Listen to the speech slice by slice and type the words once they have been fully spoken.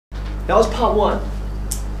That was part 1.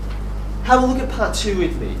 Have a look at part 2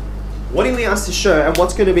 with me. What are we asked to show, and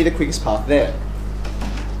what's going to be the quickest path there?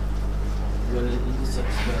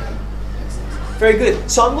 Very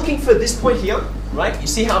good. So I'm looking for this point here, right? You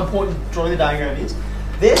see how important drawing the diagram is?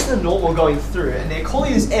 There's the normal going through, and they're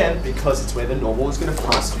calling this M because it's where the normal is going to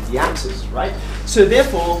pass through the axis, right? So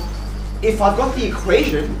therefore, if I've got the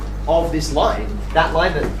equation of this line, that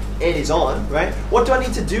line that N is on, right? What do I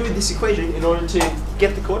need to do with this equation in order to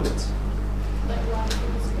get the coordinates?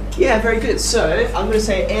 Yeah, very good. So I'm going to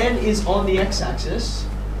say N is on the x-axis,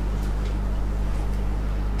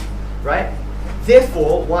 right?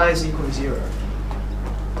 Therefore, y is equal to 0.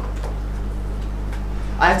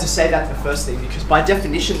 I have to say that the first thing because by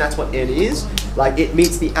definition that's what N is. Like it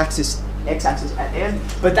meets the axis, x-axis at N,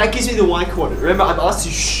 but that gives me the y coordinate. Remember, I'm asked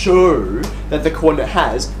to show that the coordinate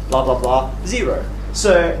has blah blah blah 0.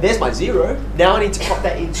 So there's my 0. Now I need to pop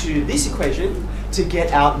that into this equation to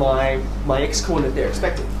get out my x coordinate they're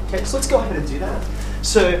expecting. Okay, so let's go ahead and do that.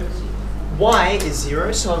 So y is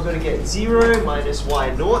 0, so I'm going to get 0 minus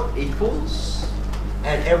y naught equals,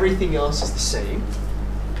 and everything else is the same.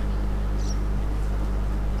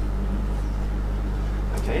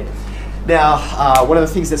 Okay. Now, one of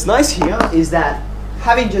the things that's nice here is that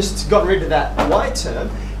having just gotten rid of that y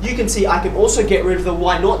term, you can see I can also get rid of the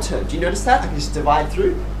y naught term. Do you notice that? I can just divide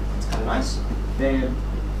through. It's kind of nice. Then,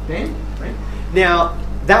 right? Now,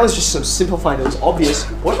 that was just some simplifying. It was obvious.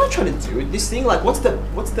 What am I trying to do with this thing? Like, what's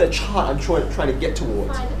the chart I'm trying to get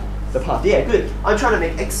towards? The path. Yeah, good. I'm trying to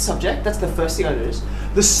make x subject. That's the first thing I noticed.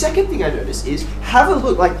 The second thing I noticed is, have a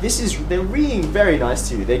look. Like, they're reading very nice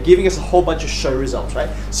to you. They're giving us a whole bunch of show results, right?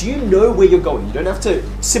 So you know where you're going. You don't have to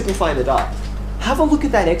simplify in the dark. Have a look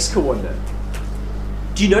at that x coordinate.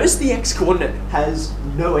 Do you notice the x coordinate has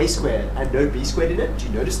no a squared and no b squared in it? Do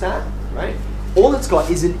you notice that, right? All it's got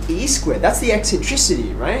is an e squared. That's the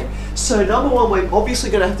eccentricity, right? So number one, we're obviously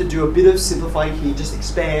going to have to do a bit of simplifying here, just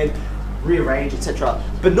expand, rearrange, etc.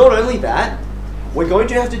 But not only that, we're going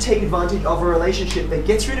to have to take advantage of a relationship that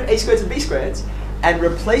gets rid of a squareds and b squareds and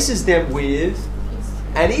replaces them with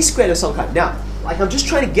an e squared of some kind. Now, like I'm just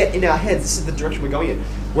trying to get in our heads, this is the direction we're going in.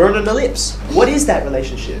 We're on an ellipse. What is that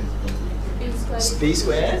relationship? B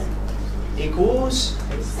squared equals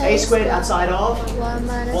a squared outside of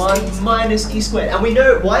 1 minus e squared. And we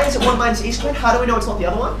know, why is it 1 minus e squared? How do we know it's not the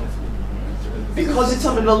other one? Because it's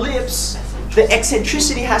on an ellipse, the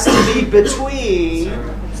eccentricity has to be between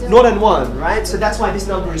 0 and 1, right? So that's why this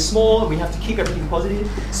number is small, and we have to keep everything positive.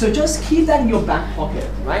 So just keep that in your back pocket,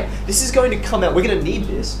 right? This is going to come out, we're going to need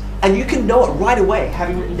this, and you can know it right away,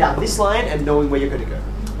 having written down this line and knowing where you're going to go,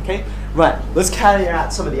 okay? Right, let's carry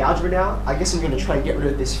out some of the algebra now. I guess I'm going to try and get rid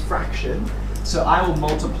of this fraction. So I will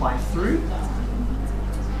multiply through.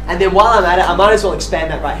 And then while I'm at it, I might as well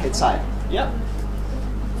expand that right hand side. Yep.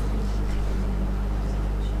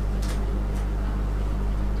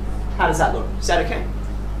 How does that look? Is that okay?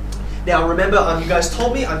 Now remember, you guys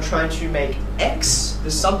told me I'm trying to make x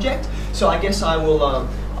the subject. So I guess I will,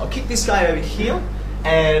 I'll kick this guy over here.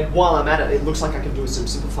 And while I'm at it, it looks like I can do some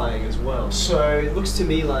simplifying as well. So it looks to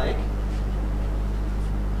me like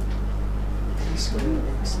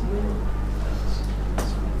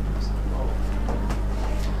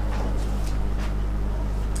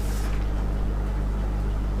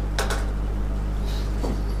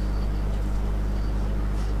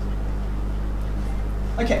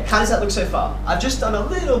okay, how does that look so far? I've just done a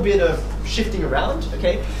little bit of shifting around,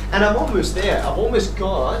 okay? And I'm almost there. I've almost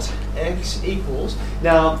got x equals.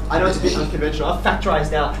 Now, I know it's a bit unconventional. I've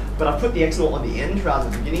factorized out, but I've put the x naught on the end rather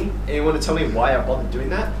than the beginning. Anyone to tell me why I bothered doing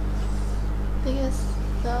that?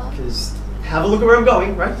 Because have a look at where I'm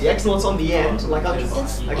going, right? The x naught's on the end, like I'm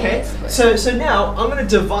okay? So now I'm going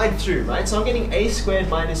to divide through, right? So I'm getting a squared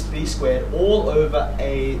minus b squared all over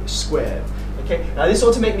a squared. Okay, now this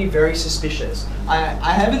ought to make me very suspicious.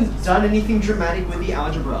 I haven't done anything dramatic with the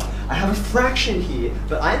algebra. I have a fraction here,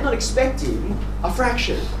 but I am not expecting a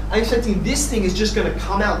fraction. I'm expecting this thing is just going to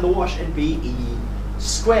come out in the wash and be e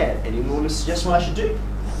squared. Anyone want to suggest what I should do?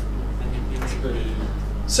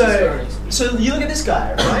 So you look at this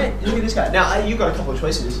guy, right? You look at this guy. Now, you've got a couple of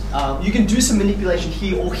choices. You can do some manipulation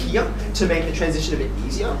here or here to make the transition a bit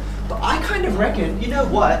easier. But I kind of reckon, you know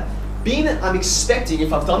what? Being that I'm expecting,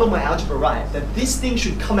 if I've done all my algebra right, that this thing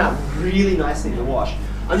should come out really nicely in the wash,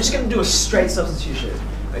 I'm just going to do a straight substitution,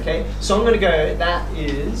 okay? So I'm going to go, that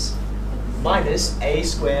is minus a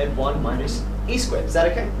squared 1 minus e squared. Is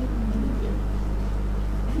that okay?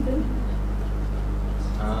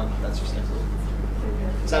 That's respectful.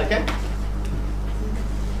 Is that okay?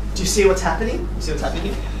 Do you see what's happening? You see what's happening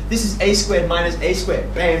here? This is a squared minus a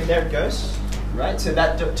squared. Bam, there it goes. Right, so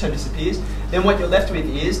that term disappears. then what you're left with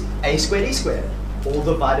is a squared e squared, all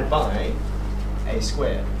divided by a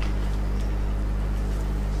squared.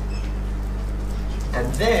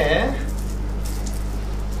 And there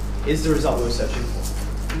is the result we were searching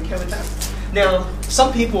for. You okay with that? Now,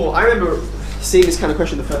 some people, I remember seeing this kind of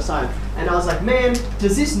question the first time, and I was like, man,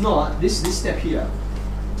 does this not, this step here,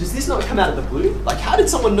 does this not come out of the blue? Like, how did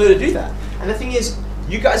someone know to do that? And the thing is,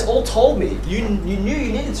 you guys all told me, you knew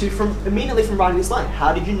you needed to immediately from writing this line.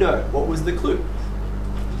 How did you know? What was the clue?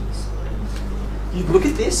 You look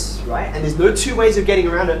at this, right, and there's no two ways of getting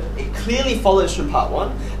around it. It clearly follows from part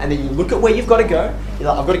one, and then you look at where you've got to go. You're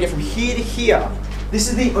like, I've got to get from here to here. This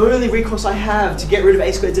is the only recourse I have to get rid of a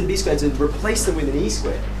squareds and b squareds and replace them with an e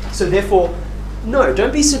squared. So therefore, no,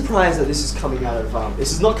 don't be surprised that this is coming out of,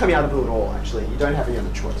 this is not coming out of blue at all, actually. You don't have any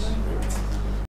other choice.